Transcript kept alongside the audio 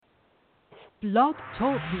Blog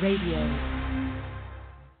Talk Radio.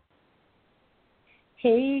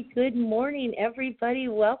 Hey, good morning, everybody.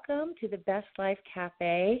 Welcome to the Best Life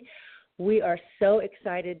Cafe. We are so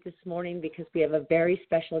excited this morning because we have a very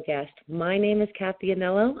special guest. My name is Kathy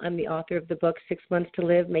Anello. I'm the author of the book, 6 Months to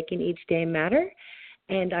Live, Making Each Day Matter.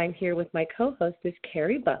 And I'm here with my co-hostess,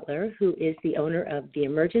 Carrie Butler, who is the owner of the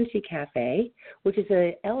Emergency Cafe, which is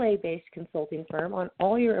a LA-based consulting firm on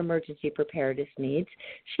all your emergency preparedness needs.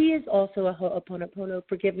 She is also a Ho'oponopono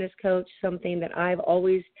forgiveness coach, something that I've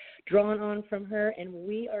always drawn on from her. And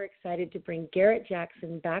we are excited to bring Garrett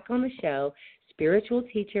Jackson back on the show, spiritual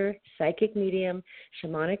teacher, psychic medium,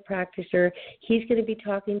 shamanic practitioner. He's going to be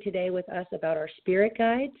talking today with us about our spirit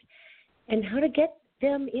guides and how to get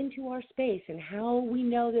them into our space and how we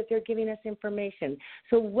know that they're giving us information.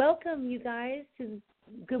 So welcome, you guys, to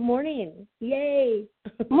Good Morning. Yay.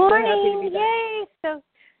 Morning. Yay. So,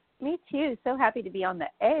 me too. So happy to be on the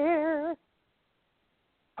air.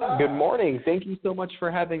 Good morning. Thank you so much for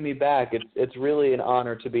having me back. It's really an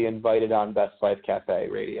honor to be invited on Best Life Cafe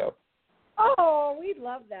Radio. Oh, we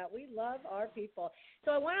love that. We love our people.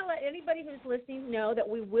 So I want to let anybody who's listening know that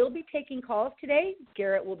we will be taking calls today.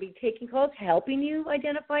 Garrett will be taking calls, helping you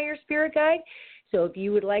identify your spirit guide. So if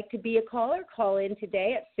you would like to be a caller, call in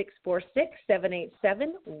today at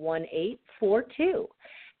 646-787-1842.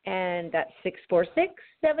 And that's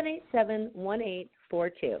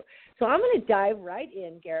 646-787-1842. So I'm going to dive right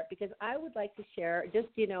in, Garrett, because I would like to share just,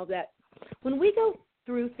 that when we go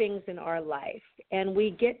through things in our life and we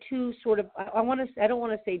get to sort of, I don't want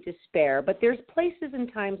to say despair, but there's places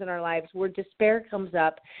and times in our lives where despair comes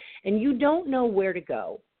up and you don't know where to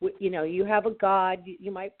go. You have a God,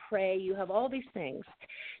 you might pray, you have all these things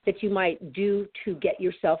that you might do to get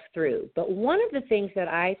yourself through. But one of the things that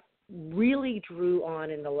I really drew on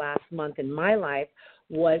in the last month in my life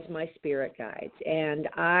was my spirit guides. And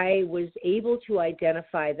I was able to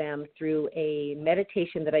identify them through a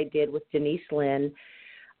meditation that I did with Denise Lynn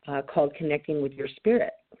called Connecting with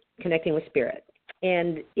Spirit.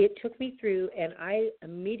 And it took me through, and I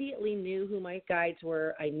immediately knew who my guides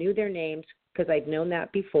were. I knew their names because I'd known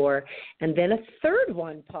that before. And then a third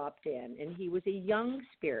one popped in, and he was a young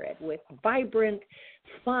spirit with vibrant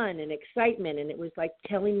fun and excitement. And it was like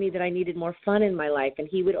telling me that I needed more fun in my life. And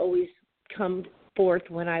he would always come forth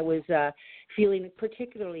when I was feeling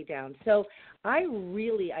particularly down. So I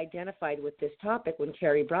really identified with this topic when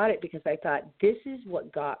Carrie brought it because I thought this is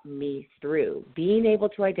what got me through, being able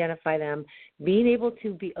to identify them, being able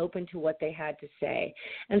to be open to what they had to say.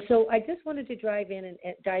 And so I just wanted to dive in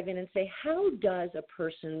and say, how does a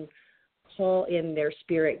person call in their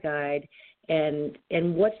spirit guide, and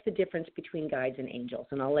what's the difference between guides and angels?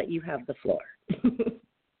 And I'll let you have the floor.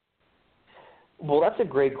 Well, that's a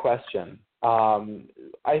great question.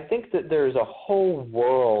 I think that there's a whole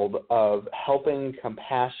world of helping,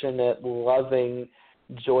 compassionate, loving,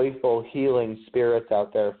 joyful, healing spirits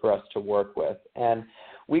out there for us to work with. And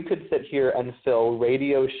we could sit here and fill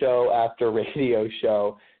radio show after radio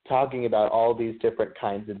show talking about all these different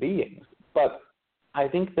kinds of beings. But I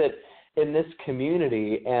think that in this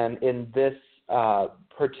community and in this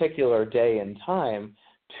particular day and time,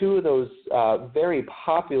 two of those very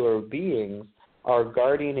popular beings are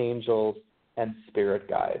guardian angels and spirit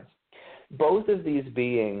guides. Both of these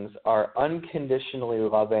beings are unconditionally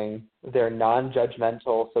loving. They're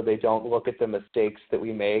non-judgmental, so they don't look at the mistakes that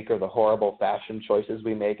we make or the horrible fashion choices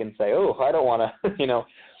we make and say, oh, I don't want to,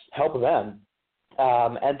 help them.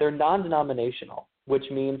 And they're non-denominational,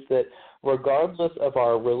 which means that regardless of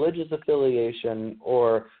our religious affiliation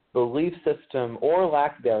or belief system or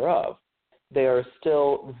lack thereof, they are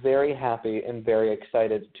still very happy and very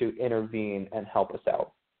excited to intervene and help us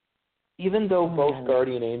out. Even though both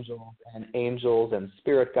guardian angels and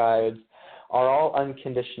spirit guides are all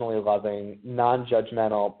unconditionally loving,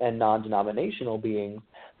 non-judgmental, and non-denominational beings,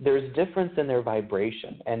 there's difference in their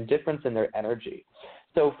vibration and difference in their energy.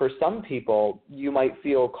 So for some people, you might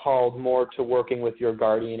feel called more to working with your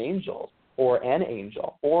guardian angels or an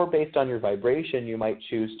angel, or based on your vibration, you might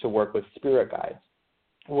choose to work with spirit guides.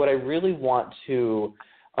 What I really want to,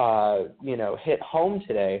 hit home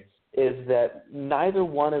today is that neither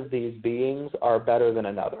one of these beings are better than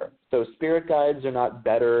another. So spirit guides are not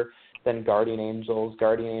better than guardian angels.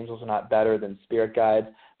 Guardian angels are not better than spirit guides.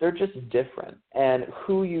 They're just different. And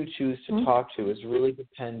who you choose to talk to is really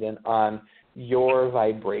dependent on your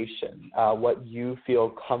vibration, what you feel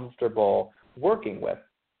comfortable working with.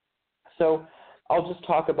 So I'll just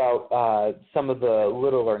talk about some of the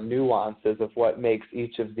littler nuances of what makes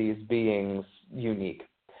each of these beings unique.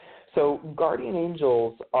 So guardian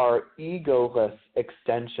angels are egoless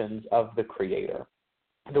extensions of the Creator.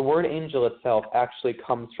 The word angel itself actually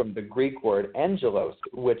comes from the Greek word angelos,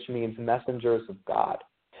 which means messengers of God.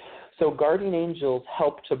 So guardian angels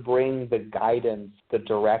help to bring the guidance, the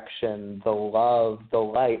direction, the love, the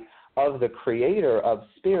light of the Creator of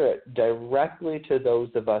Spirit directly to those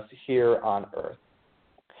of us here on earth.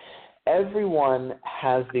 Everyone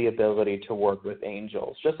has the ability to work with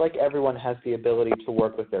angels, just like everyone has the ability to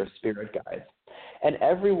work with their spirit guides. And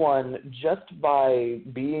everyone, just by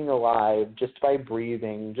being alive, just by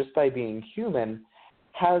breathing, just by being human,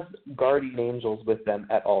 has guardian angels with them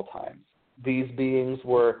at all times. These beings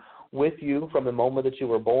were with you from the moment that you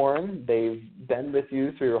were born. They've been with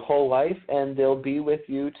you through your whole life, and they'll be with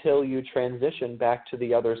you till you transition back to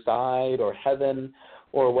the other side or heaven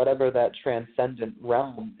or whatever that transcendent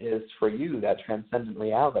realm is for you, that transcendent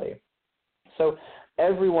reality. So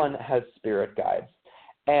everyone has spirit guides,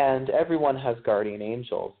 and everyone has guardian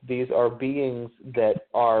angels. These are beings that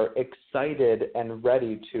are excited and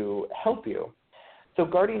ready to help you. So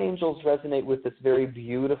guardian angels resonate with this very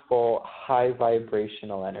beautiful, high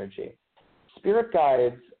vibrational energy. Spirit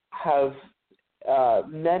guides have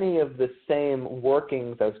many of the same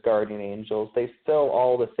workings as guardian angels. They fill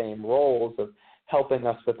all the same roles of helping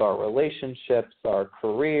us with our relationships, our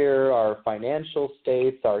career, our financial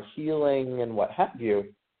states, our healing, and what have you.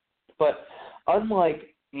 But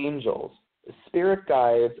unlike angels, spirit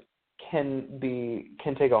guides can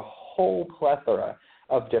take a whole plethora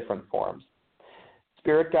of different forms.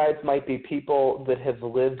 Spirit guides might be people that have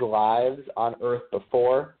lived lives on earth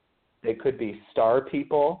before. They could be star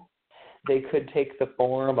people. They could take the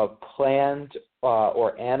form of plant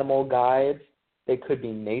or animal guides. They could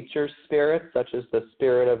be nature spirits, such as the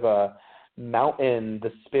spirit of a mountain,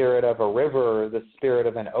 the spirit of a river, the spirit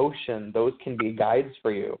of an ocean. Those can be guides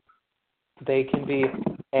for you. They can be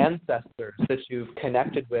ancestors that you've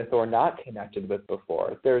connected with or not connected with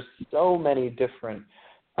before. There's so many different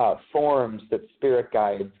forms that spirit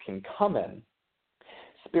guides can come in.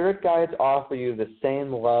 Spirit guides offer you the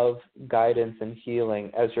same love, guidance, and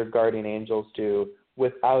healing as your guardian angels do,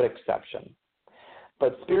 without exception.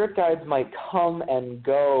 But spirit guides might come and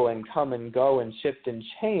go and shift and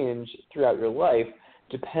change throughout your life,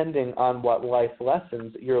 depending on what life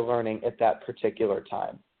lessons you're learning at that particular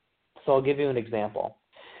time. So I'll give you an example.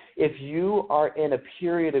 If you are in a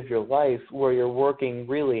period of your life where you're working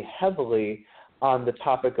really heavily on the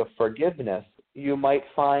topic of forgiveness, you might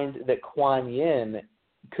find that Kuan Yin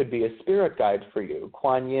could be a spirit guide for you,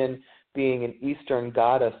 Kuan Yin being an Eastern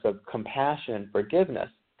goddess of compassion and forgiveness.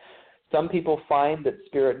 Some people find that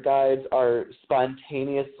spirit guides are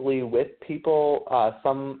spontaneously with people.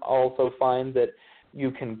 Some also find that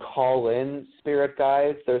you can call in spirit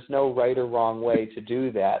guides. There's no right or wrong way to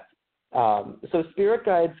do that. So spirit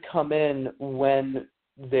guides come in when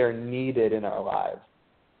they're needed in our lives.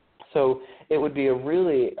 So it would be a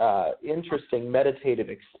really interesting meditative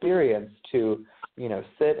experience to,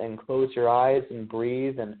 sit and close your eyes and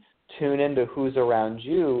breathe and tune into who's around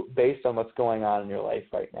you based on what's going on in your life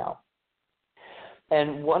right now.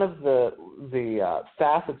 And one of the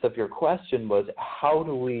facets of your question was, how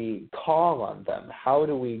do we call on them? How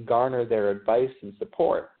do we garner their advice and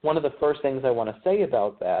support? One of the first things I want to say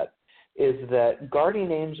about that is that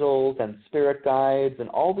guardian angels and spirit guides and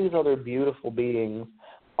all these other beautiful beings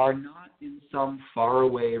are not in some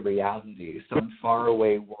faraway reality, some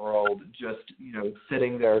faraway world, just,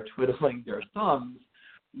 sitting there twiddling their thumbs,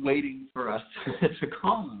 waiting for us to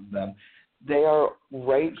call on them. They are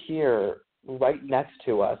right here, right next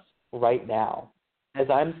to us, right now. As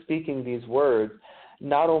I'm speaking these words,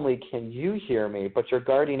 not only can you hear me, but your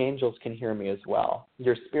guardian angels can hear me as well.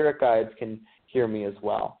 Your spirit guides can hear me as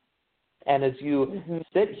well. And as you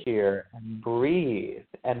sit here and breathe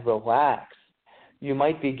and relax, you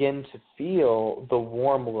might begin to feel the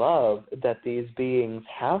warm love that these beings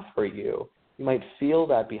have for you. You might feel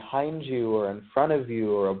that behind you or in front of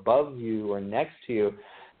you or above you or next to you.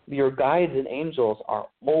 Your guides and angels are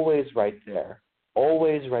always right there,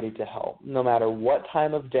 always ready to help, no matter what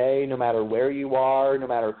time of day, no matter where you are, no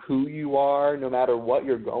matter who you are, no matter what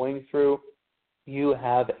you're going through. You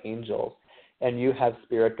have angels and you have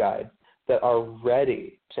spirit guides that are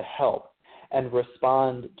ready to help and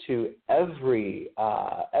respond to every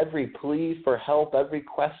plea for help, every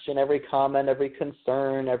question, every comment, every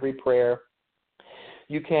concern, every prayer.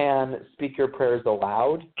 You can speak your prayers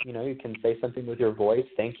aloud. You can say something with your voice.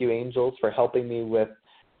 Thank you, angels, for helping me with,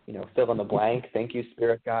 fill in the blank. Thank you,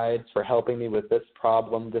 spirit guides, for helping me with this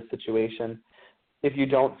problem, this situation. If you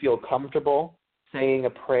don't feel comfortable saying a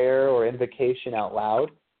prayer or invocation out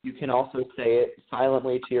loud, you can also say it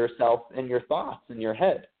silently to yourself in your thoughts, in your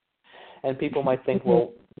head. And people might think,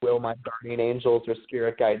 well, will my guardian angels or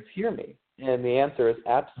spirit guides hear me? And the answer is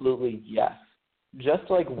absolutely yes. Just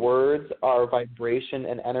like words are vibration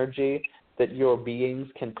and energy that your beings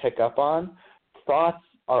can pick up on, thoughts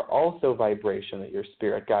are also vibration that your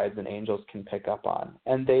spirit guides and angels can pick up on.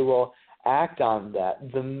 And they will act on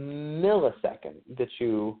that the millisecond that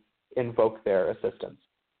you invoke their assistance.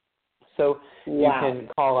 So you can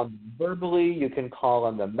call on them verbally, you can call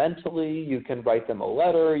on them mentally, you can write them a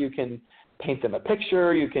letter, you can paint them a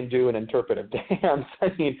picture, you can do an interpretive dance. I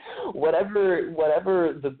mean,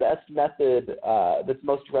 whatever the best method that's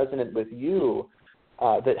most resonant with you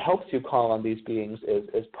that helps you call on these beings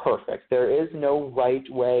is perfect. There is no right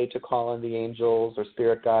way to call on the angels or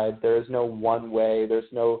spirit guides. There is no one way.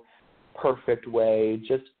 There's no perfect way.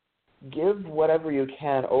 Just give whatever you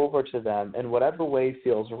can over to them in whatever way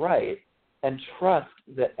feels right, and trust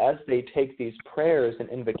that as they take these prayers and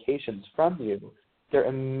invocations from you, they're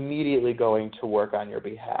immediately going to work on your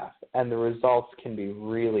behalf, and the results can be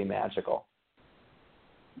really magical.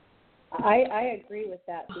 I agree with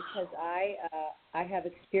that because I have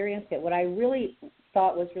experienced it. What I really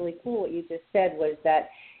thought was really cool, what you just said, was that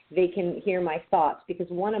they can hear my thoughts, because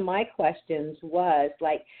one of my questions was,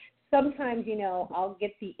 like, sometimes, I'll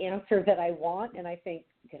get the answer that I want, and I think,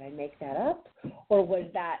 did I make that up? Or was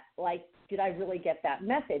that, like, did I really get that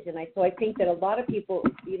message? And so I think that a lot of people,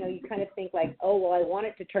 you kind of think like, oh, well, I want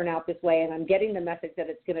it to turn out this way, and I'm getting the message that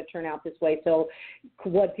it's going to turn out this way. So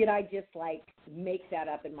what did I just, like, make that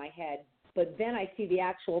up in my head? But then I see the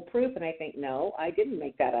actual proof, and I think, no, I didn't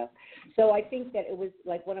make that up. So I think that it was,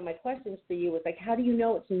 like, one of my questions for you was, like, how do you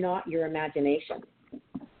know it's not your imagination?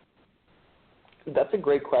 That's a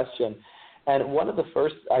great question. And one of the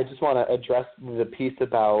first, I just want to address the piece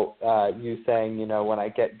about you saying, when I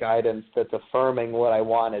get guidance that's affirming what I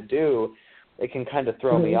want to do, it can kind of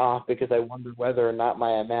throw me off, because I wonder whether or not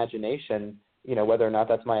my imagination, whether or not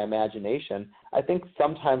that's my imagination. I think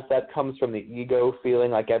sometimes that comes from the ego feeling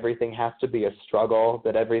like everything has to be a struggle,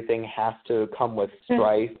 that everything has to come with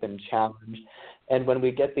strife and challenge. And when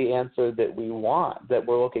we get the answer that we want, that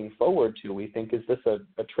we're looking forward to, we think, is this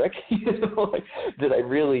a trick? Like, did I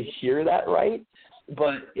really hear that right?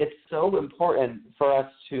 But it's so important for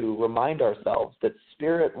us to remind ourselves that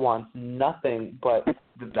Spirit wants nothing but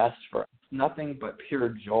the best for us, nothing but pure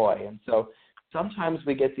joy. And so sometimes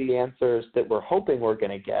we get the answers that we're hoping we're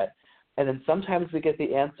going to get, and then sometimes we get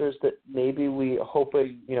the answers that maybe we're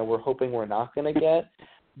hoping we're not going to get.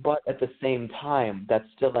 But at the same time, that's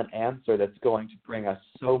still an answer that's going to bring us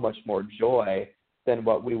so much more joy than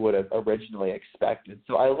what we would have originally expected.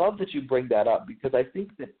 So I love that you bring that up, because I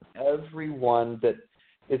think that everyone that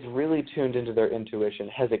is really tuned into their intuition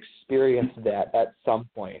has experienced that at some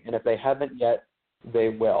point. And if they haven't yet, they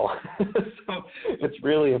will. So it's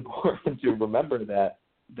really important to remember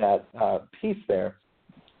that piece there.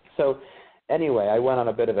 So anyway, I went on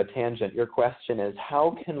a bit of a tangent. Your question is,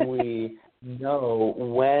 how can we know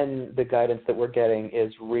when the guidance that we're getting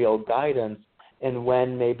is real guidance and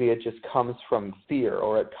when maybe it just comes from fear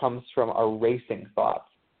or it comes from our racing thoughts?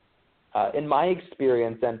 In my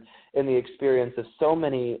experience, and in the experience of so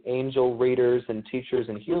many angel readers and teachers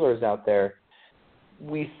and healers out there,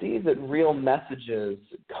 we see that real messages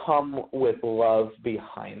come with love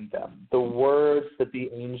behind them. The words that the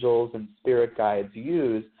angels and spirit guides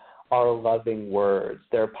use are loving words.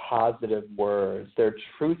 They're positive words. They're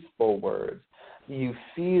truthful words. You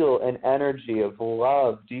feel an energy of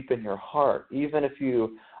love deep in your heart. Even if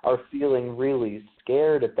you are feeling really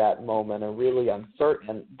scared at that moment or really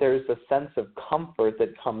uncertain, there's a sense of comfort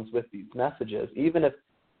that comes with these messages. Even if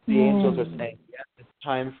the angels are saying, yes, it's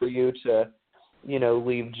time for you to,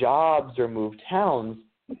 leave jobs or move towns,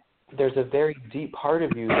 there's a very deep part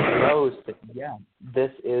of you that knows that, yeah,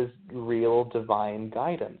 this is real divine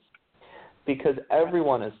guidance. Because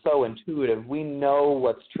everyone is so intuitive. We know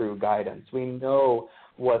what's true guidance. We know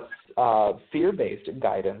what's fear-based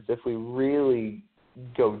guidance if we really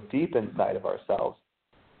go deep inside of ourselves.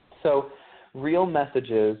 So real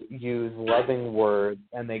messages use loving words,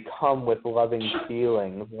 and they come with loving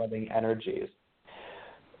feelings, loving energies.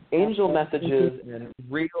 Angel messages and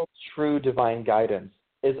real, true divine guidance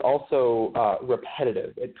is also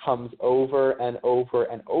repetitive. It comes over and over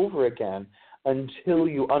and over again until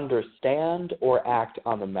you understand or act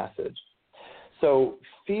on the message. So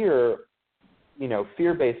fear,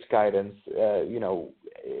 fear-based guidance,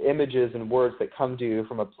 images and words that come to you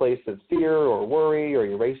from a place of fear or worry or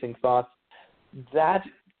your racing thoughts, that,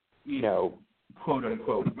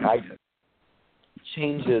 quote-unquote guidance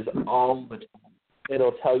changes all the time.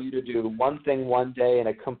 It'll tell you to do one thing one day and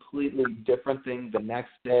a completely different thing the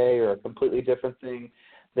next day, or a completely different thing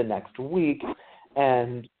the next week.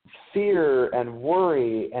 And fear and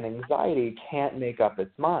worry and anxiety can't make up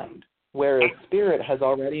its mind. whereas spirit has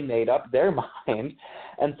already made up their mind.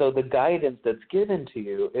 And so the guidance that's given to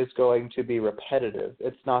you is going to be repetitive.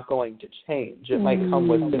 It's not going to change. It might come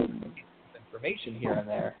with information here and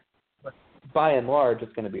there, but by and large,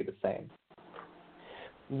 it's going to be the same.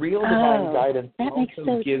 Real divine guidance that makes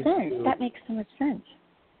also gives sense. you... That makes so much sense.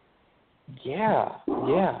 Yeah.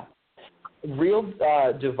 Real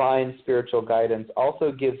divine spiritual guidance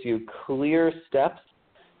also gives you clear steps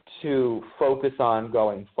to focus on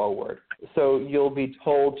going forward. So you'll be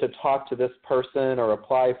told to talk to this person or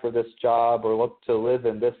apply for this job or look to live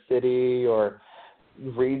in this city or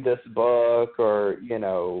read this book or,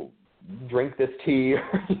 drink this tea or,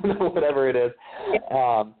 whatever it is.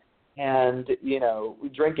 And,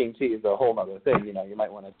 drinking tea is a whole other thing. You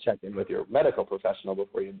might want to check in with your medical professional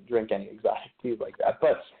before you drink any exotic teas like that.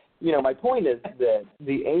 But, my point is that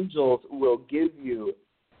the angels will give you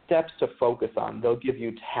steps to focus on. They'll give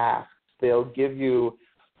you tasks. They'll give you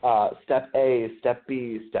step A, step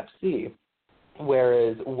B, step C.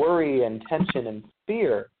 Whereas worry and tension and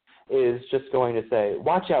fear is just going to say,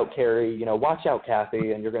 watch out, Carrie, watch out,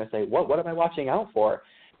 Kathy. And you're going to say, what am I watching out for?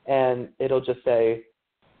 And it'll just say,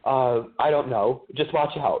 I don't know, just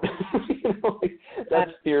watch out.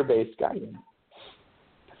 That's fear-based guidance.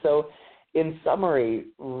 So in summary,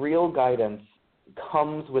 real guidance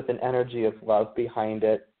comes with an energy of love behind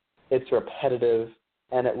it. It's repetitive,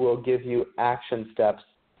 and it will give you action steps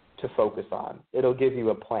to focus on. It'll give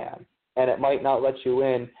you a plan. And it might not let you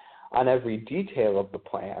in on every detail of the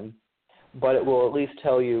plan, but it will at least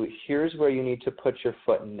tell you, here's where you need to put your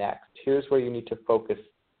foot next. Here's where you need to focus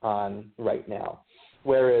on right now.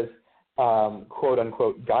 Whereas,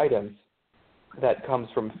 quote-unquote, guidance that comes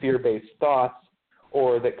from fear-based thoughts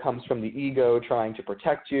or that comes from the ego trying to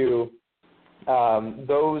protect you,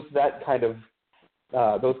 those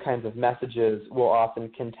kinds of messages will often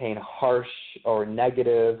contain harsh or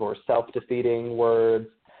negative or self-defeating words,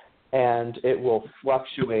 and it will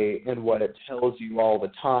fluctuate in what it tells you all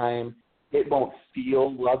the time. It won't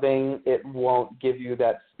feel loving. It won't give you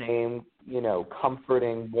that same,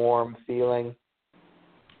 comforting, warm feeling.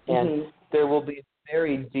 And there will be a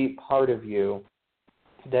very deep part of you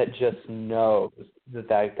that just knows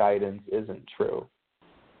that guidance isn't true.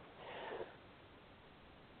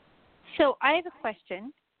 So I have a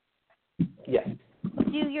question. Yes.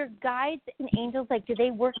 Do your guides and angels, do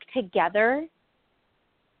they work together?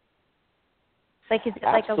 Is it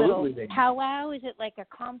like Absolutely a little powwow? Is it like a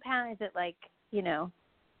compound? Is it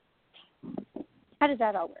how does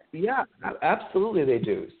that all work? Yeah, absolutely they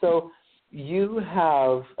do. So you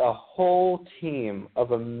have a whole team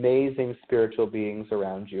of amazing spiritual beings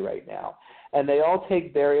around you right now. And they all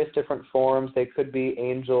take various different forms. They could be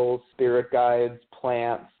angels, spirit guides,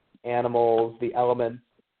 plants, animals, the elements.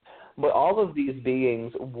 But all of these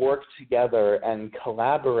beings work together and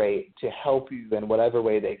collaborate to help you in whatever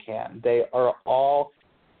way they can. They are all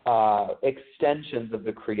extensions of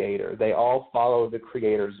the Creator. They all follow the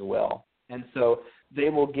Creator's will. And so they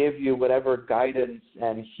will give you whatever guidance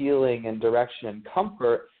and healing and direction and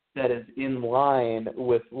comfort that is in line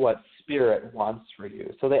with what Spirit wants for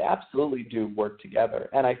you. So they absolutely do work together.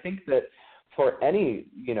 And I think that for any,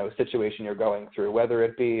 situation you're going through, whether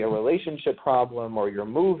it be a relationship problem or you're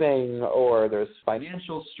moving or there's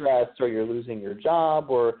financial stress or you're losing your job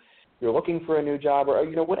or you're looking for a new job or,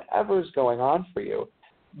 whatever's going on for you,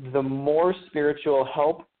 the more spiritual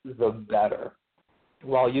help, the better.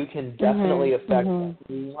 While you can definitely affect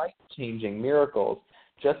life-changing miracles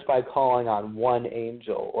just by calling on one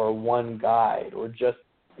angel or one guide or just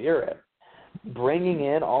Spirit, bringing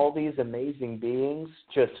in all these amazing beings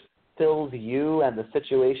just fills you and the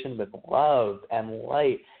situation with love and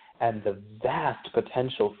light and the vast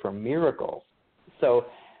potential for miracles. So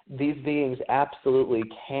these beings absolutely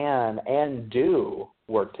can and do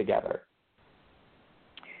work together.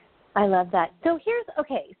 I love that. So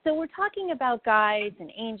so we're talking about guides and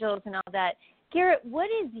angels and all that. Garrett, what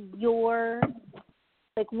is your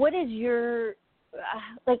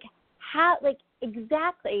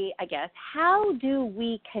exactly, I guess, how do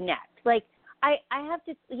we connect? I have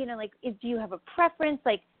to, do you have a preference?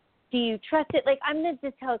 Do you trust it? I'm going to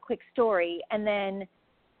just tell a quick story and then,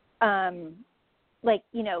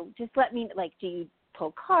 just let me, do you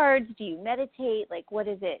pull cards? Do you meditate? What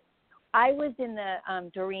is it? I was in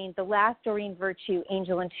the last Doreen Virtue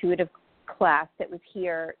Angel Intuitive class that was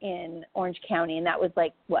here in Orange County, and that was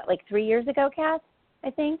 3 years ago, Kath?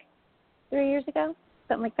 I think 3 years ago,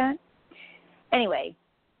 something like that. Anyway,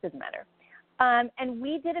 doesn't matter. And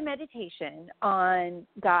we did a meditation on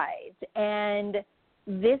guides, and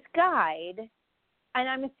this guide, and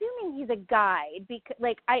I'm assuming he's a guide because,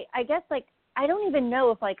 I guess, I don't even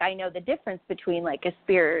know if I know the difference between a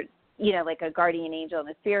spirit, like a guardian angel and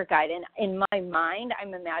a spirit guide. And in my mind,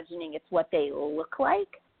 I'm imagining it's what they look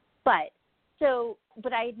like. But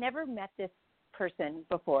I had never met this person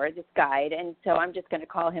before, this guide, and so I'm just going to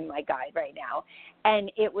call him my guide right now.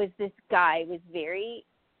 And it was this guy was very,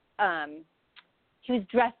 he was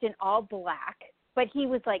dressed in all black, but he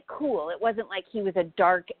was like cool. It wasn't like he was a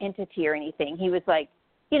dark entity or anything. He was like,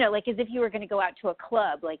 like as if you were going to go out to a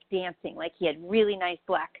club, like dancing, like he had really nice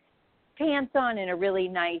black pants on and a really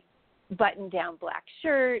nice button-down black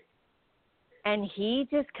shirt, and he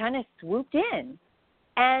just kind of swooped in.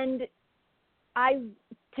 And I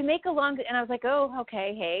was like, oh,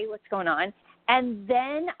 okay, hey, what's going on? And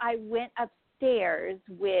then I went upstairs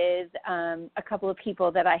with a couple of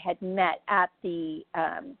people that I had met at the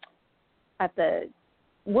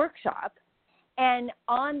workshop, and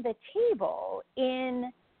on the table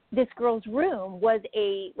in this girl's room was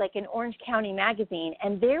an Orange County magazine,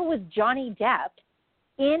 and there was Johnny Depp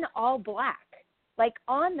in all black, like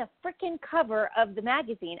on the freaking cover of the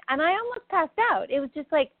magazine, and I almost passed out. It was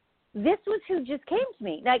just like, this was who just came to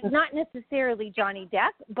me. Like, not necessarily Johnny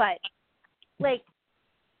Depp, but like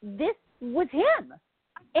this was him.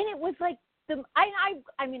 And it was like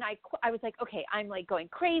I was like, okay, I'm like going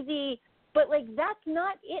crazy, but like that's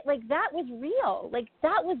not it. Like that was real. Like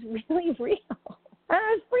that was really real. And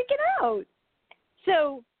I was freaking out.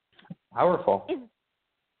 So powerful.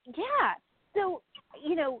 Yeah. So,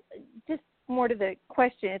 just more to the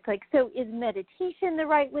question, it's like, so is meditation the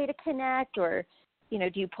right way to connect, or do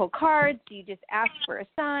you pull cards? Do you just ask for a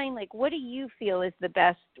sign? Like, what do you feel is the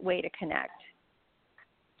best way to connect?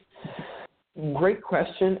 Great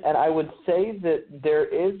question. And I would say that there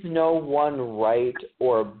is no one right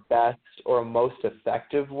or best or most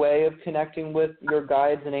effective way of connecting with your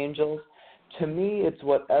guides and angels. To me, it's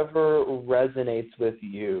whatever resonates with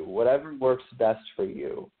you, whatever works best for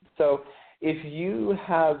you. So if you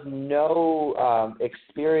have no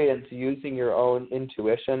experience using your own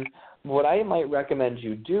intuition, what I might recommend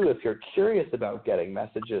you do, if you're curious about getting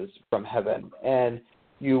messages from heaven and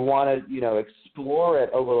you want to, explore it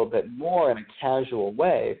a little bit more in a casual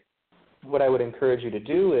way, what I would encourage you to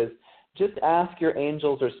do is just ask your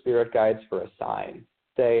angels or spirit guides for a sign.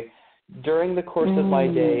 Say, during the course of my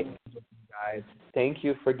day, angels and guides, thank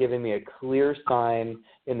you for giving me a clear sign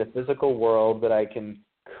in the physical world that I can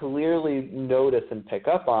clearly notice and pick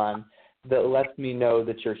up on that lets me know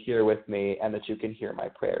that you're here with me and that you can hear my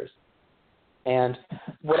prayers. And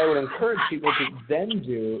what I would encourage people to then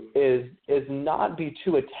do is not be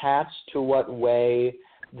too attached to what way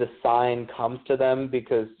the sign comes to them,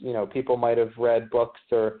 because, people might have read books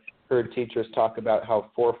or heard teachers talk about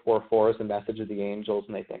how 444 is a message of the angels,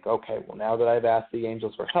 and they think, okay, well, now that I've asked the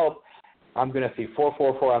angels for help, I'm going to see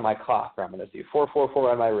 444 on my clock, or I'm going to see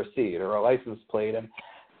 444 on my receipt or a license plate, and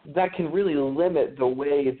that can really limit the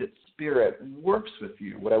way that spirit works with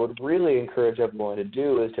you. What I would really encourage everyone to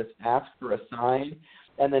do is just ask for a sign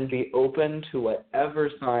and then be open to whatever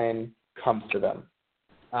sign comes to them.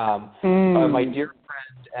 My dear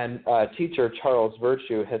friend and teacher, Charles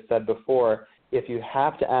Virtue, has said before, if you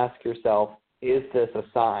have to ask yourself, is this a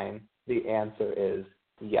sign? The answer is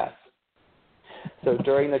yes. So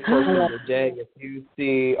during the course of your day, if you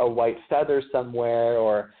see a white feather somewhere,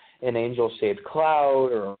 or an angel-shaped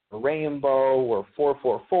cloud, or a rainbow, or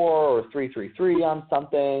 444, or 333 on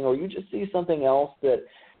something, or you just see something else that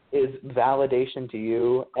is validation to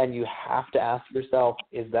you, and you have to ask yourself,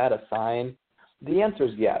 is that a sign? The answer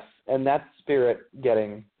is yes, and that's spirit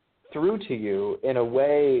getting through to you in a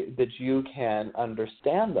way that you can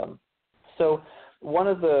understand them. So one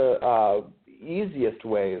of the easiest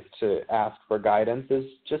ways to ask for guidance is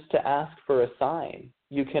just to ask for a sign.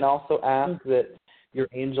 You can also ask that your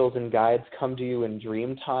angels and guides come to you in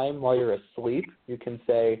dream time while you're asleep. You can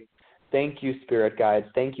say, thank you, spirit guides,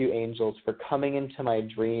 thank you, angels, for coming into my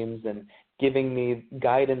dreams and giving me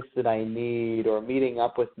guidance that I need, or meeting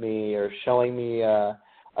up with me, or showing me a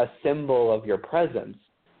symbol of your presence.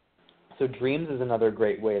 So dreams is another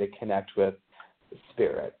great way to connect with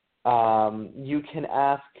spirit. You can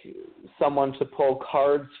ask someone to pull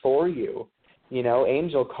cards for you,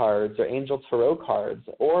 angel cards or angel tarot cards,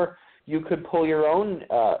 or you could pull your own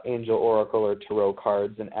angel oracle or tarot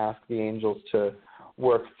cards and ask the angels to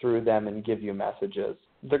work through them and give you messages.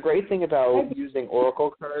 The great thing about using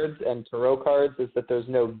oracle cards and tarot cards is that there's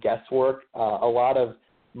no guesswork. A lot of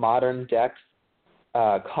modern decks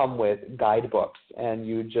come with guidebooks, and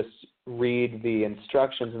you just read the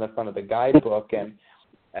instructions in the front of the guidebook, and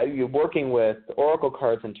you working with oracle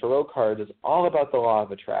cards and tarot cards is all about the law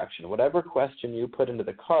of attraction. Whatever question you put into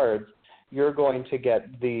the cards, you're going to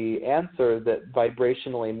get the answer that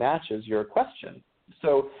vibrationally matches your question.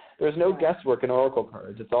 So There's no guesswork in oracle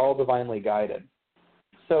cards. It's all divinely guided.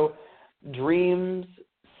 So dreams,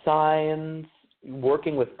 signs,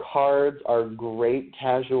 working with cards are great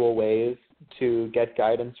casual ways to get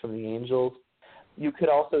guidance from the angels. You could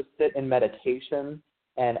also sit in meditation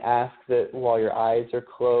and ask that while your eyes are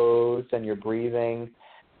closed and you're breathing,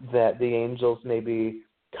 that the angels maybe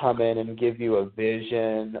come in and give you a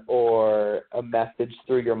vision or a message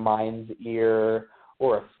through your mind's ear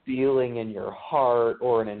or a feeling in your heart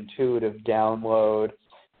or an intuitive download,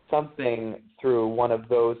 something through one of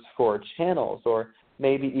those 4 channels, or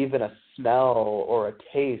maybe even a smell or a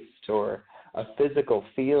taste or a physical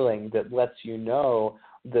feeling that lets you know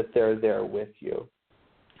that they're there with you.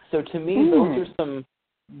 So to me, those are some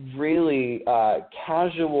really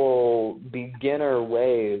casual beginner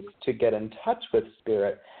ways to get in touch with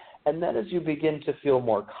spirit. And then as you begin to feel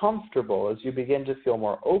more comfortable, as you begin to feel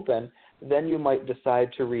more open, then you might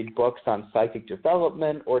decide to read books on psychic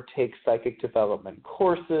development or take psychic development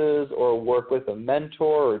courses or work with a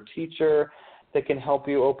mentor or teacher that can help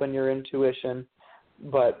you open your intuition.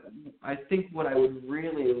 But I think what I would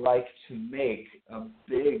really like to make a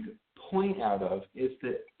big point out of is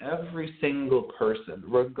that every single person,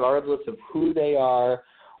 regardless of who they are,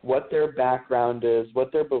 what their background is,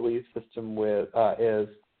 what their belief system is,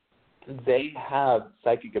 they have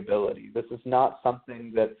psychic ability. This is not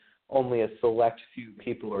something that only a select few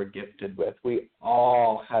people are gifted with. We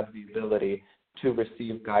all have the ability to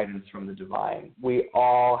receive guidance from the divine. We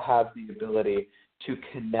all have the ability to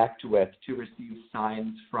connect with, to receive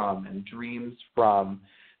signs from and dreams from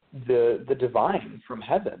the divine, from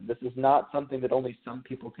heaven. This is not something that only some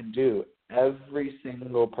people can do. Every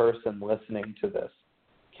single person listening to this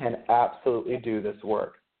can absolutely do this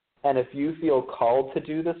work. And if you feel called to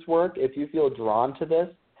do this work, if you feel drawn to this,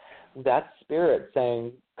 that's spirit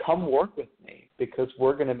saying, come work with me, because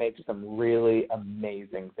we're going to make some really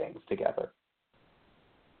amazing things together.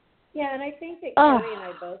 Yeah, and I think that Carrie and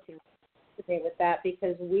I both can participate with that,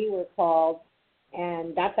 because we were called,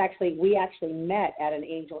 and that's actually, we actually met at an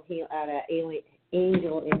angel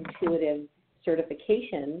intuitive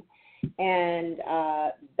certification, and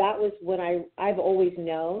that was when I've always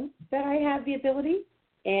known that I have the ability,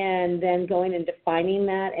 and then going and defining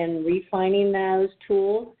that and refining those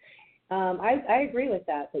tools. I agree with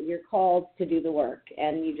that you're called to do the work,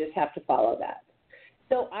 and you just have to follow that.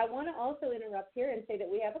 So I want to also interrupt here and say that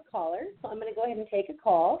we have a caller, so I'm going to go ahead and take a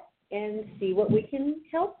call and see what we can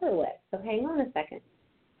help her with. So hang on a second.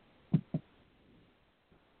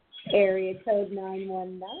 Area code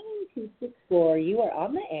 919-264. You are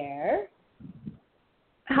on the air.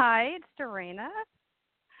 Hi, it's Dorena.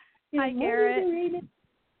 Hi, Garrett. Dorena.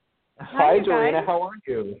 Hi, Dorena. How are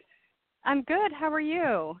you? I'm good. How are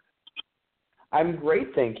you? I'm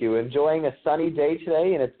great, thank you. Enjoying a sunny day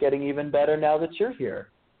today, and it's getting even better now that you're here.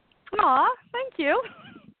 Aw, thank you.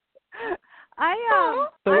 I am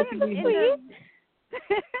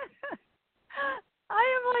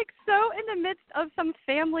like so in the midst of some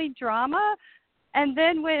family drama, and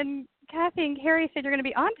then when Kathy and Carrie said you're going to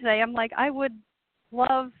be on today, I'm like, I would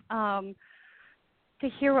love to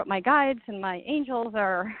hear what my guides and my angels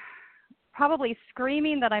are probably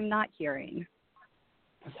screaming that I'm not hearing.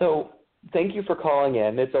 So thank you for calling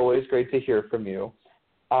in. It's always great to hear from you.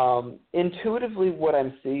 Intuitively, what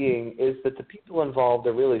I'm seeing is that the people involved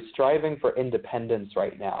are really striving for independence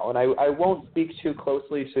right now. And I won't speak too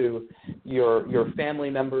closely to your family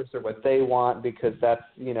members or what they want, because that's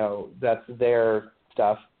their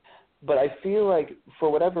stuff. But I feel like for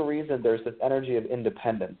whatever reason, there's this energy of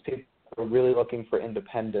independence. People are really looking for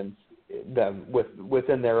independence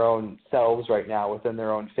within their own selves right now, within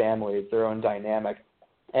their own families, their own dynamic.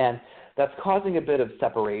 And that's causing a bit of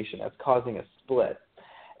separation. It's causing a split.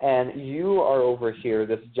 And you are over here,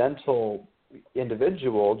 this gentle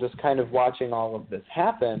individual, just kind of watching all of this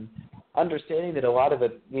happen, understanding that a lot of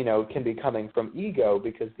it, can be coming from ego,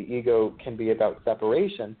 because the ego can be about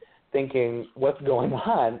separation, thinking, what's going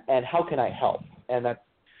on and how can I help? And that's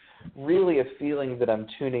really a feeling that I'm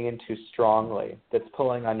tuning into strongly, that's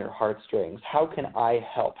pulling on your heartstrings. How can I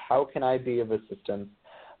help? How can I be of assistance?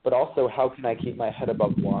 But also, how can I keep my head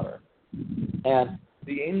above water? And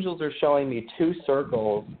the angels are showing me 2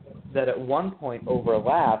 circles that at one point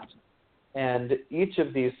overlapped, and each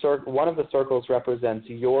of these one of the circles represents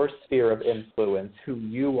your sphere of influence, who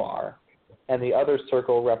you are, and the other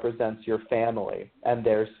circle represents your family and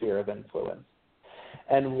their sphere of influence.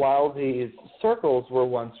 And while these circles were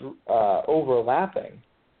once overlapping,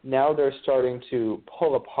 now they're starting to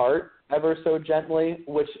pull apart ever so gently,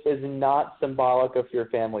 which is not symbolic of your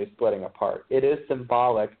family splitting apart. It is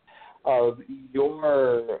symbolic of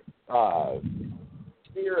your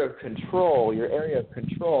sphere of control, your area of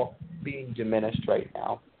control, being diminished right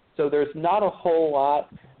now. So there's not a whole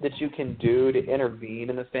lot that you can do to intervene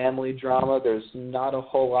in the family drama. There's not a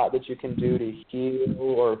whole lot that you can do to heal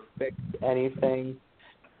or fix anything.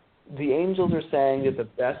 The angels are saying that the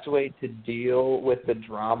best way to deal with the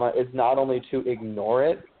drama is not only to ignore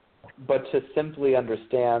it, but to simply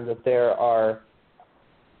understand that there are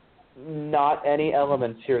not any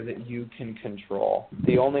elements here that you can control.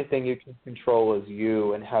 The only thing you can control is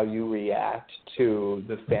you and how you react to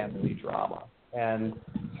the family drama. And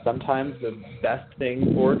sometimes the best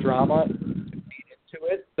thing for drama is to feed into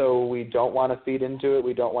it. So we don't want to feed into it.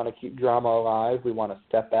 We don't want to keep drama alive. We want to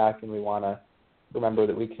step back and we want to remember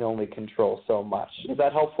that we can only control so much. Is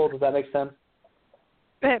that helpful? Does that make sense?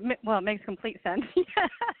 It makes complete sense. Yes.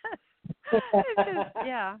 It's just,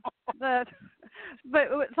 yeah. But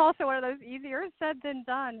it's also one of those easier said than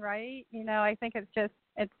done, right? I think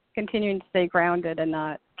it's continuing to stay grounded and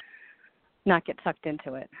not get sucked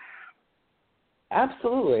into it.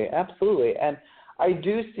 Absolutely, absolutely. And I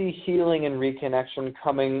do see healing and reconnection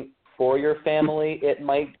coming for your family. It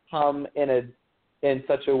might come in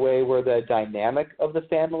such a way where the dynamic of the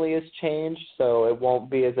family is changed, so it won't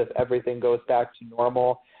be as if everything goes back to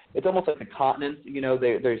normal. It's almost like the continents,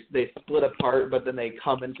 they split apart, but then they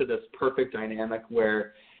come into this perfect dynamic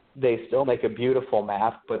where they still make a beautiful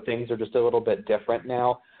map, but things are just a little bit different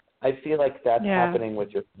now. I feel like that's happening with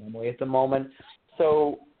your family at the moment.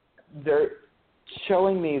 So they're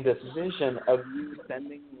showing me this vision of you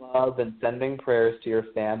sending love and sending prayers to your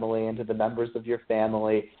family and to the members of your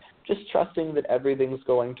family, just trusting that everything's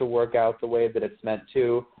going to work out the way that it's meant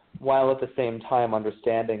to, while at the same time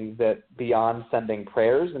understanding that beyond sending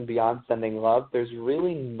prayers and beyond sending love, there's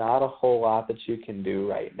really not a whole lot that you can do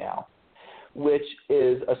right now, which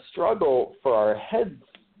is a struggle for our heads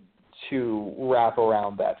to wrap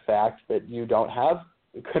around that fact that you don't have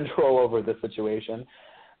control over the situation.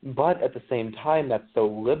 But at the same time, that's so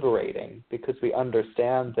liberating because we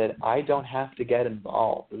understand that I don't have to get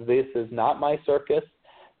involved. This is not my circus.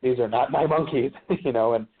 These are not my monkeys,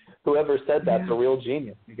 and whoever said that's a real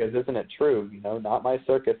genius because isn't it true? Not my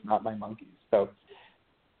circus, not my monkeys. So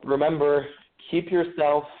remember, keep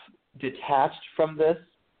yourself detached from this,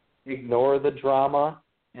 ignore the drama,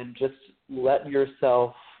 and just let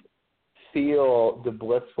yourself feel the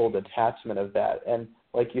blissful detachment of that. And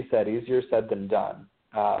like you said, easier said than done.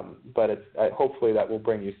 But hopefully that will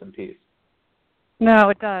bring you some peace. No,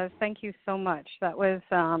 it does. Thank you so much. That was,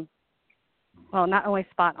 not only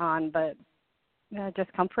spot on, but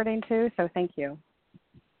just comforting too. So thank you.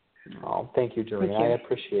 Oh, thank you, Doreen. I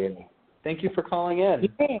appreciate it. Thank you for calling in.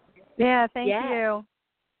 Yeah, thank you.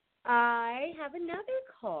 I have another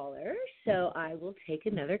caller, so I will take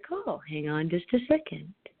another call. Hang on just a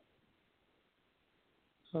second.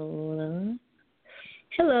 Hold on.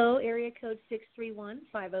 Hello, area code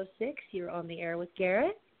 631-506. You're on the air with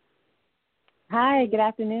Garrett. Hi, good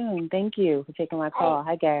afternoon. Thank you for taking my call.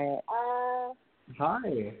 Hi, Garrett.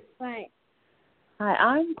 Hi. Hi. Hi,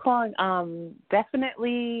 I'm calling.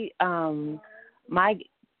 Definitely, my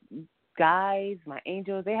guides, my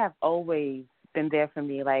angels, they have always been there for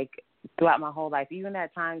me, like, throughout my whole life. Even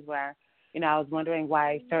at times where, I was wondering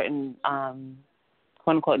why certain,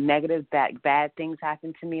 quote-unquote, negative, bad things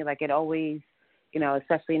happen to me. Like, it always,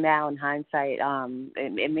 especially now in hindsight,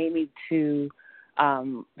 it made me to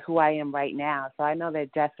who I am right now. So I know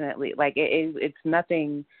that definitely, like, it's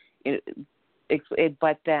nothing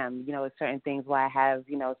but them. It's certain things where I have,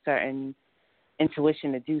 certain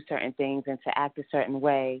intuition to do certain things and to act a certain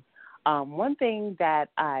way. One thing that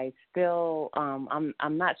I still,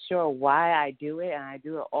 I'm not sure why I do it, and I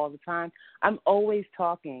do it all the time. I'm always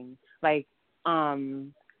talking, like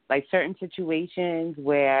certain situations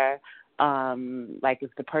where, like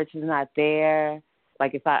if the person's not there,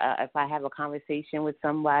 like if I have a conversation with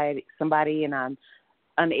somebody and I'm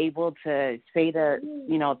unable to say the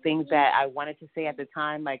things that I wanted to say at the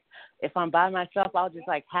time, like if I'm by myself, I'll just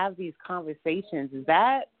like have these conversations. Is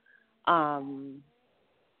that I'm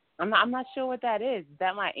not sure what that is. Is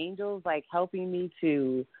that my angels like helping me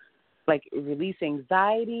to like release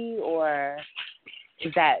anxiety, or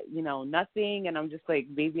is that nothing and I'm just like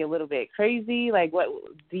maybe a little bit crazy? Like what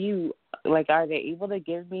do you like? Are they able to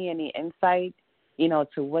give me any insight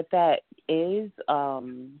to what that is?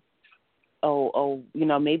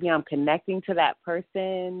 Maybe I'm connecting to that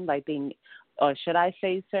person, like or should I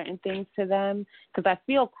say certain things to them? Because I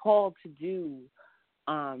feel called to do,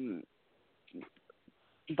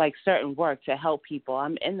 like certain work to help people.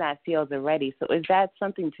 I'm in that field already. So is that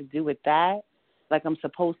something to do with that? Like I'm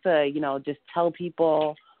supposed to, just tell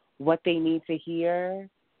people what they need to hear?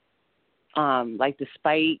 like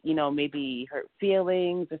despite, maybe hurt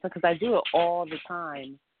feelings or something, because I do it all the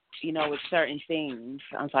time, with certain things.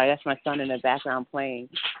 I'm sorry, that's my son in the background playing.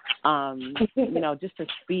 Just to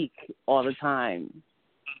speak all the time.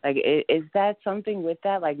 Like, is that something with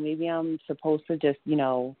that? Like, maybe I'm supposed to just,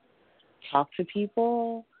 talk to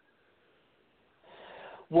people?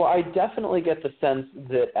 Well, I definitely get the sense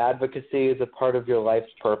that advocacy is a part of your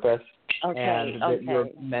life's purpose, and that you're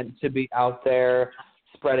meant to be out there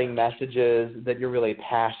spreading messages that you're really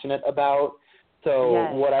passionate about.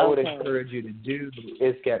 So what I would encourage you to do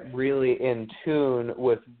is get really in tune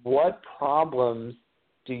with what problems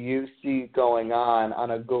do you see going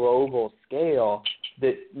on a global scale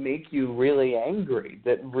that make you really angry,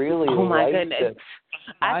 that really light the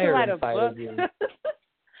fire inside of you.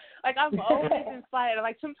 Like, I'm always inspired.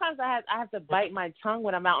 Like, sometimes I have to bite my tongue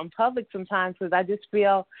when I'm out in public sometimes, because I just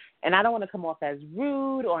feel, and I don't want to come off as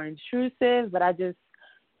rude or intrusive, but I'm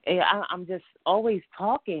just always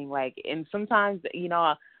talking. Like, and sometimes,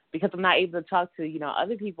 because I'm not able to talk to,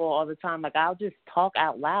 other people all the time, like, I'll just talk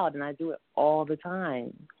out loud, and I do it all the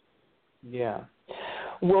time. Yeah.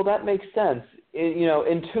 Well, that makes sense.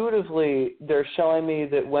 Intuitively, they're showing me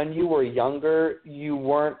that when you were younger, you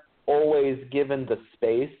weren't always given the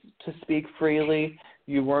space to speak freely.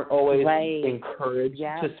 You weren't always encouraged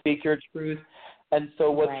to speak your truth. And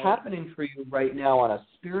so what's happening for you right now on a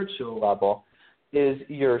spiritual level is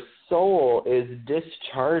your soul is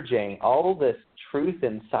discharging all this truth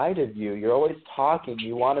inside of you. You're always talking.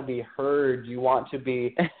 You want to be heard. You want to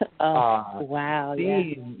be seen. You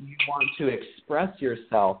want to express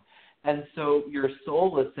yourself. And so your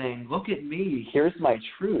soul is saying, look at me. Here's my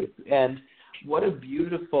truth. And what a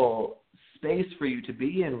beautiful space for you to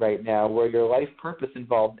be in right now, where your life purpose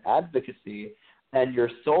involved advocacy, and your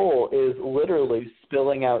soul is literally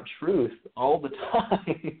spilling out truth all the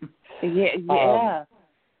time.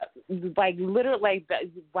 Like, literally,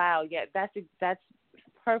 wow, that's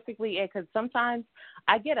perfectly it, because sometimes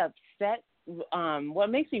I get upset. What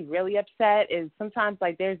makes me really upset is sometimes,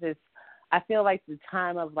 like, there's this, I feel like the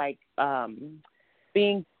time of, like,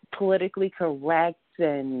 being politically correct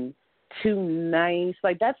and too nice,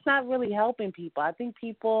 like, that's not really helping people. I think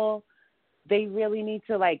people, they really need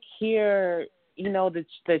to, like, hear,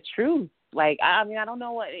 the truth. Like, I mean, I don't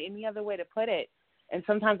know any other way to put it. And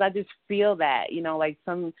sometimes I just feel that, like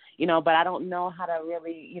but I don't know how to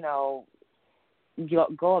really,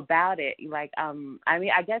 go about it. Like, I mean,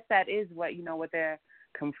 I guess that is what, what they're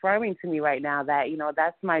confirming to me right now, that,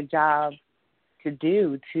 that's my job to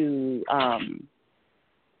do, to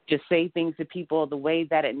just say things to people the way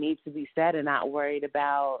that it needs to be said, and not worried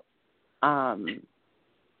about,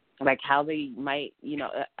 like, how they might,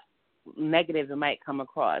 negative it might come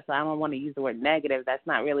across. I don't want to use the word negative. That's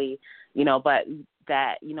not really, but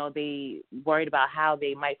that, they worried about how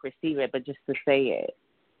they might perceive it, but just to say it.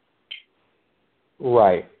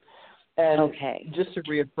 Right. And just to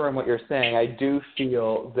reaffirm what you're saying, I do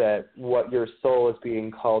feel that what your soul is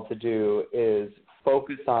being called to do is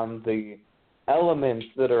focus on the elements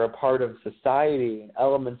that are a part of society,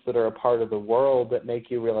 elements that are a part of the world that make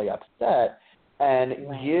you really upset, and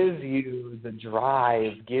give you the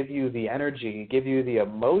drive, give you the energy, give you the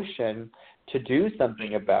emotion to do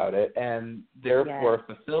something about it, and therefore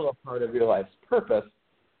fulfill a part of your life's purpose.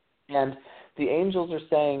 And the angels are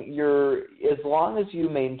saying, as long as you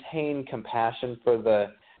maintain compassion for the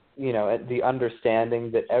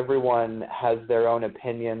understanding that everyone has their own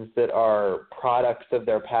opinions that are products of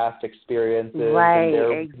their past experiences, and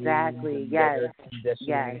their their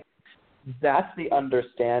conditioning. That's the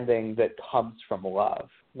understanding that comes from love.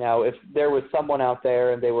 Now, if there was someone out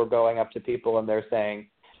there and they were going up to people and they're saying,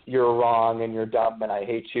 you're wrong and you're dumb and I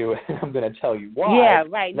hate you and I'm going to tell you why. Yeah,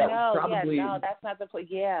 right. No, that's not the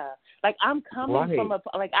point. Yeah. Like, I'm coming from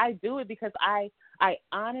I do it because I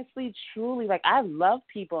honestly, truly, like, I love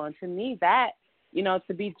people. And to me, that,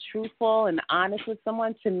 to be truthful and honest with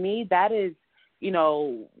someone, to me, that is,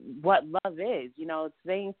 what love is,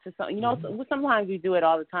 saying to some, sometimes we do it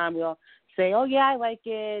all the time. We'll say, oh yeah, I like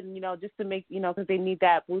it. And, just to make, because they need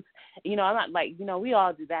that boost. I'm not like, we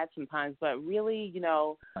all do that sometimes, but really,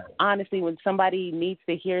 honestly, when somebody needs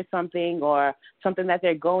to hear something or something that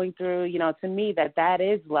they're going through, to me, that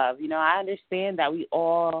is love. I understand that we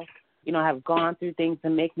all, have gone through things to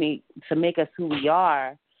make us who we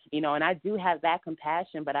are. And I do have that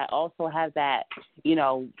compassion, but I also have that,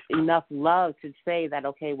 enough love to say that,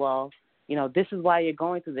 okay, well, this is why you're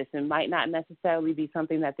going through this. It might not necessarily be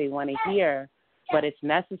something that they want to hear, but it's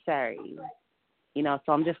necessary. So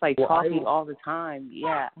I'm just talking all the time.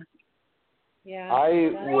 Yeah. Yeah.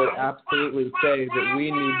 I would absolutely say that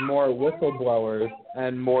we need more whistleblowers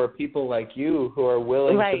and more people like you who are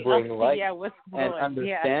willing to bring light and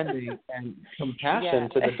understanding and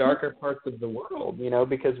compassion to the darker parts of the world,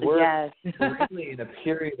 because we're really in a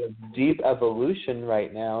period of deep evolution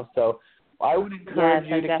right now. So I would encourage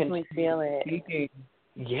you to continue speaking.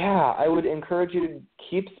 Yeah, I would encourage you to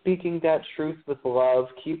keep speaking that truth with love,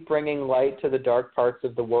 keep bringing light to the dark parts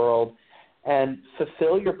of the world, and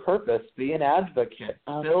fulfill your purpose. Be an advocate.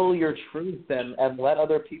 Fill your truth and let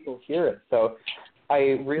other people hear it. So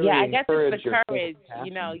I really encourage your courage,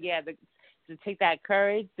 to take that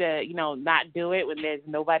courage to, not do it when there's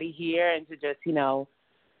nobody here, and to just,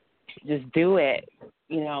 just do it,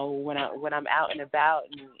 when I'm out and about,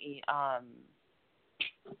 and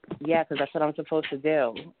because that's what I'm supposed to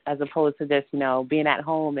do, as opposed to just, being at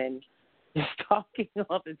home and just talking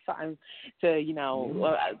all the time to,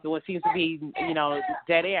 what seems to be,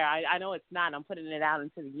 dead air. I know it's not. I'm putting it out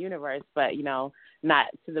into the universe, but, not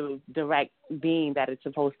to the direct being that it's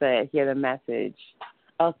supposed to hear the message.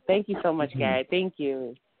 Oh, thank you so much, Garrett. Thank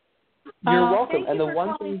you. You're welcome. And the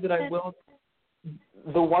one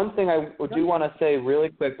thing I do want to say really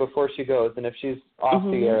quick before she goes, and if she's off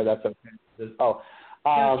the air, that's okay.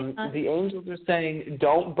 The angels are saying,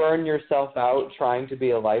 don't burn yourself out trying to be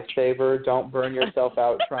a lifesaver. Don't burn yourself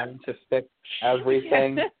out trying to fix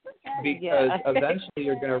everything, because eventually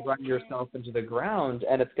you're going to run yourself into the ground,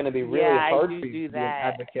 and it's going to be really hard for you to be an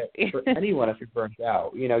advocate for anyone if you're burnt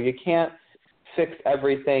out. You can't fix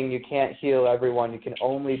everything. You can't heal everyone. You can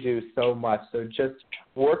only do so much. So just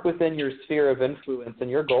work within your sphere of influence, and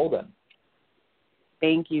you're golden.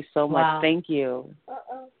 Thank you so much. Wow. Thank you.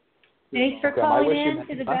 Thanks for calling in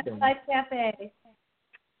to the Best Life Cafe.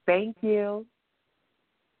 Thank you.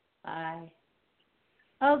 Bye.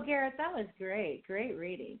 Oh, Garrett, that was great. Great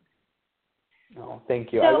reading. Oh,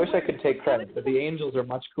 thank you. I wish I could take credit, but the angels are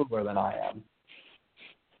much cooler than I am.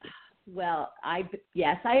 Well,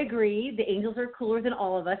 yes, I agree. The angels are cooler than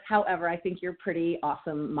all of us. However, I think you're pretty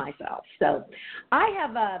awesome myself. So I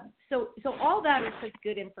have so all that is such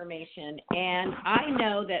good information, and I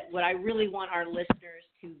know that what I really want our listeners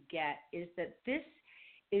to get is that this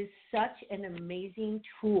is such an amazing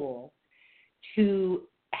tool to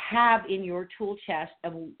have in your tool chest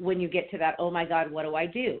of when you get to that, oh my God, what do I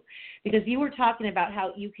do? Because you were talking about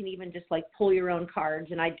how you can even just like pull your own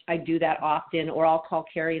cards, and I do that often, or I'll call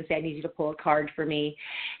Carrie and say, I need you to pull a card for me.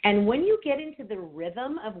 And when you get into the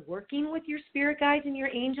rhythm of working with your spirit guides and your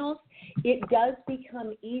angels, it does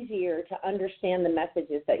become easier to understand the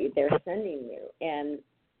messages that they're sending you, and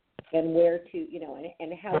where to,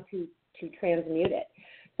 and how to transmute it.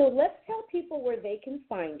 So let's tell people where they can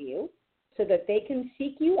find you, so that they can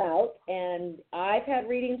seek you out. And I've had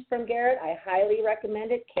readings from Garrett. I highly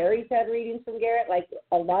recommend it. Carrie's had readings from Garrett, like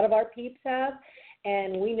a lot of our peeps have,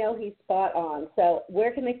 and we know he's spot on. So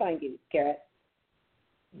where can they find you, Garrett?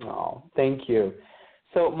 Oh, thank you.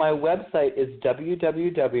 So my website is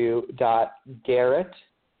www.garrett,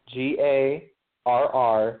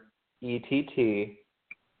 GARRETT,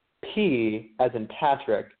 P as in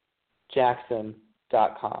Patrick,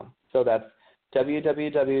 Jackson.com. So that's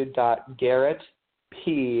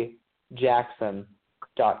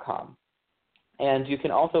www.garrettpjackson.com. And you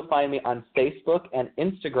can also find me on Facebook and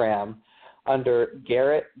Instagram under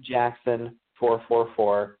Garrett Jackson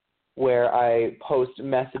 444, where I post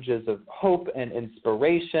messages of hope and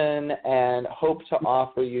inspiration, and hope to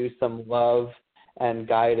offer you some love and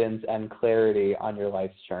guidance and clarity on your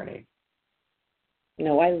life's journey.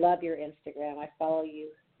 I love your Instagram. I follow you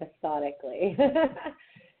methodically.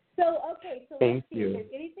 So Thank let's see. you. If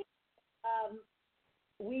there's anything,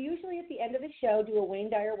 we usually at the end of the show do a Wayne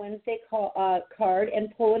Dyer Wednesday card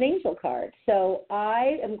and pull an angel card. So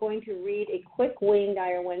I am going to read a quick Wayne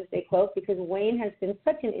Dyer Wednesday quote, because Wayne has been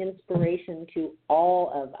such an inspiration to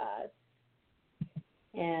all of us.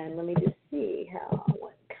 And let me just see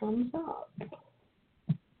what comes up.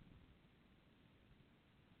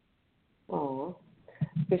 Oh,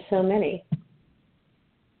 there's so many.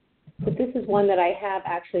 But this is one that I have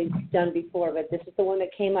actually done before, but this is the one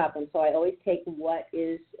that came up, and so I always take what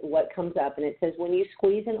comes up. And it says, when you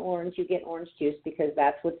squeeze an orange, you get orange juice because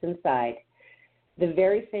that's what's inside. The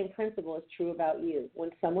very same principle is true about you. When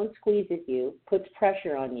someone squeezes you, puts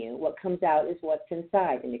pressure on you, what comes out is what's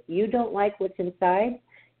inside. And if you don't like what's inside,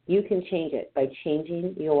 you can change it by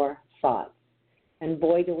changing your thoughts. And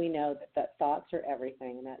boy, do we know that thoughts are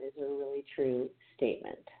everything, and that is a really true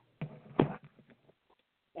statement.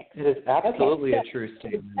 It is absolutely a true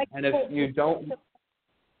statement. And if you don't...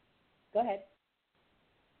 Go ahead.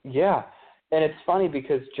 Yeah. And it's funny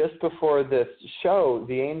because just before this show,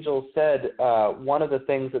 the angels said one of the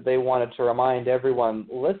things that they wanted to remind everyone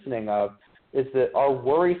listening of is that our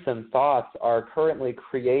worrisome thoughts are currently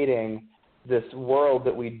creating this world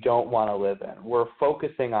that we don't want to live in. We're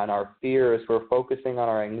focusing on our fears, we're focusing on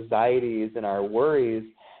our anxieties and our worries,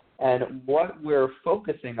 and what we're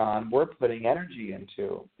focusing on, we're putting energy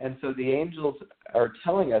into. And so the angels are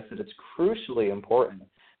telling us that it's crucially important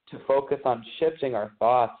to focus on shifting our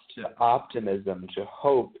thoughts to optimism, to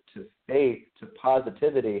hope, to faith, to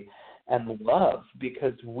positivity, and love,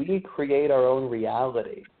 because we create our own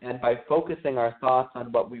reality. And by focusing our thoughts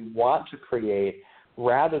on what we want to create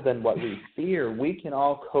rather than what we fear, we can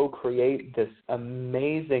all co-create this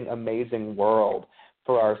amazing, amazing world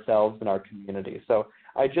for ourselves and our community. So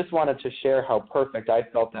I just wanted to share how perfect I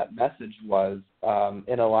felt that message was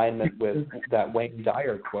in alignment with that Wayne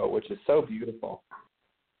Dyer quote, which is so beautiful.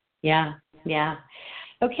 Yeah.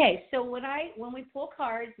 Okay, so when we pull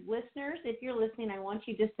cards, listeners, if you're listening, I want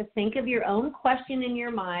you just to think of your own question in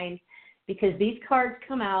your mind, because these cards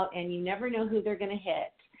come out and you never know who they're going to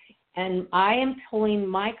hit. And I am pulling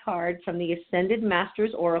my card from the Ascended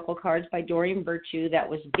Masters Oracle cards by Doreen Virtue that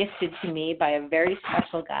was gifted to me by a very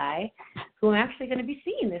special guy who I'm actually going to be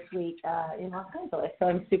seeing this week in Los Angeles. So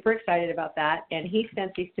I'm super excited about that. And he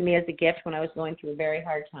sent these to me as a gift when I was going through a very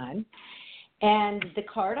hard time. And the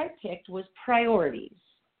card I picked was priorities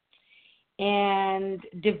and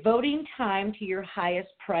devoting time to your highest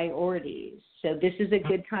priorities. So this is a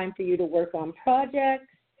good time for you to work on projects.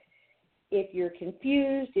 If you're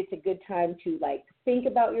confused, it's a good time to think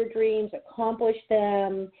about your dreams, accomplish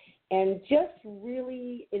them, and just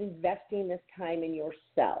really investing this time in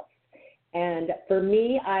yourself. And for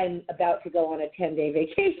me, I'm about to go on a 10-day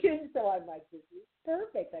vacation, so I'm like, this is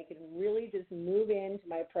perfect. I can really just move into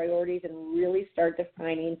my priorities and really start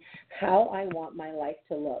defining how I want my life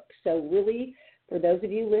to look. So really, for those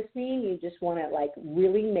of you listening, you just want to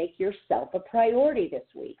really make yourself a priority this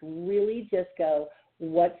week. Really just go,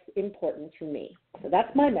 what's important to me? So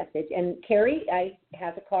that's my message. And Carrie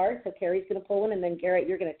has a card, so Carrie's going to pull one, and then Garrett,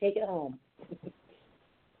 you're going to take it home.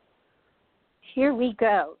 Here we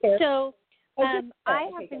go. So I've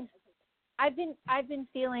been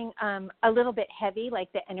feeling a little bit heavy,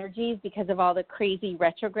 like the energies, because of all the crazy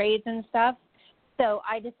retrogrades and stuff. So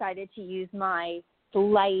I decided to use my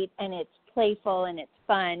light, and it's playful and it's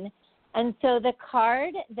fun. And so the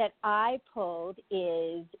card that I pulled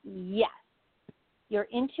is yes. Your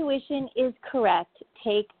intuition is correct.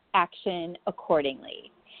 Take action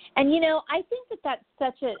accordingly. And, I think that that's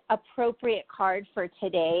such an appropriate card for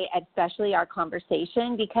today, especially our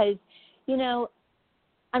conversation, because,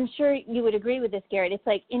 I'm sure you would agree with this, Garrett.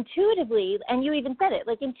 It's intuitively, and you even said it,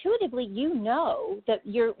 intuitively that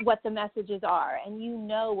what the messages are, and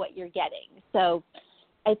what you're getting. So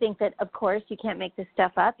I think that, of course, you can't make this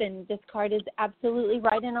stuff up, and this card is absolutely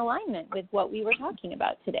right in alignment with what we were talking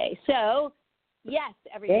about today. So, yes,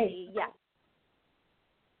 everybody, yes.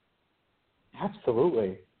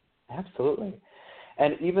 Absolutely.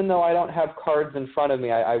 And even though I don't have cards in front of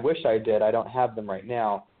me, I wish I did. I don't have them right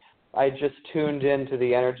now. I just tuned into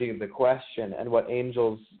the energy of the question and what the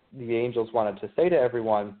angels wanted to say to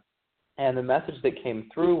everyone. And the message that came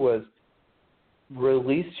through was,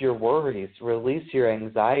 release your worries, release your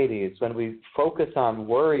anxieties. When we focus on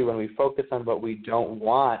worry, when we focus on what we don't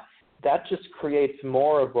want, that just creates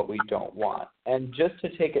more of what we don't want. And just to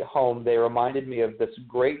take it home, they reminded me of this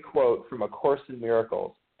great quote from A Course in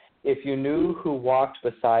Miracles. If you knew who walked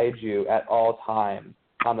beside you at all times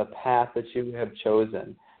on the path that you have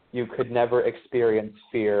chosen, you could never experience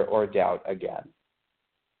fear or doubt again.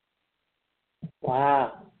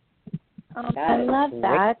 Wow. I love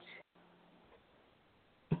that.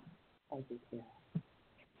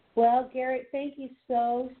 Well, Garrett, thank you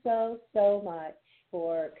so much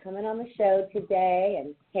for coming on the show today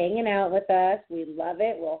and hanging out with us. We love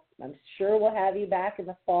it. I'm sure we'll have you back in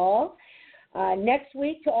the fall. Next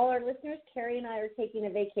week, to all our listeners, Carrie and I are taking a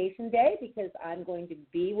vacation day because I'm going to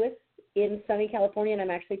be in sunny California, and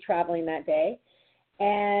I'm actually traveling that day.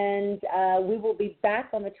 And we will be back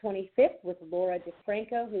on the 25th with Laura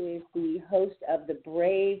DeFranco, who is the host of the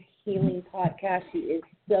Brave Healing Podcast. She is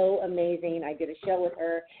so amazing. I did a show with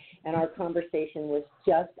her, and our conversation was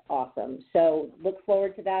just awesome. So look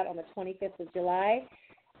forward to that on the 25th of July.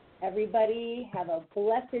 Everybody, have a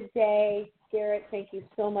blessed day. Garrett, thank you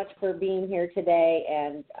so much for being here today.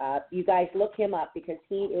 And you guys look him up because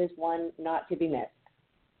he is one not to be missed.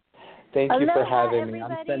 Thank you for having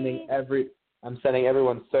everybody. me. I'm sending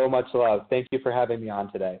everyone so much love. Thank you for having me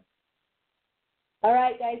on today. All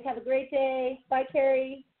right, guys, have a great day. Bye,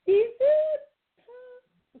 Carrie. See you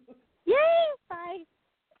soon. Yay! Bye.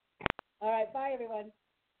 All right. Bye, everyone.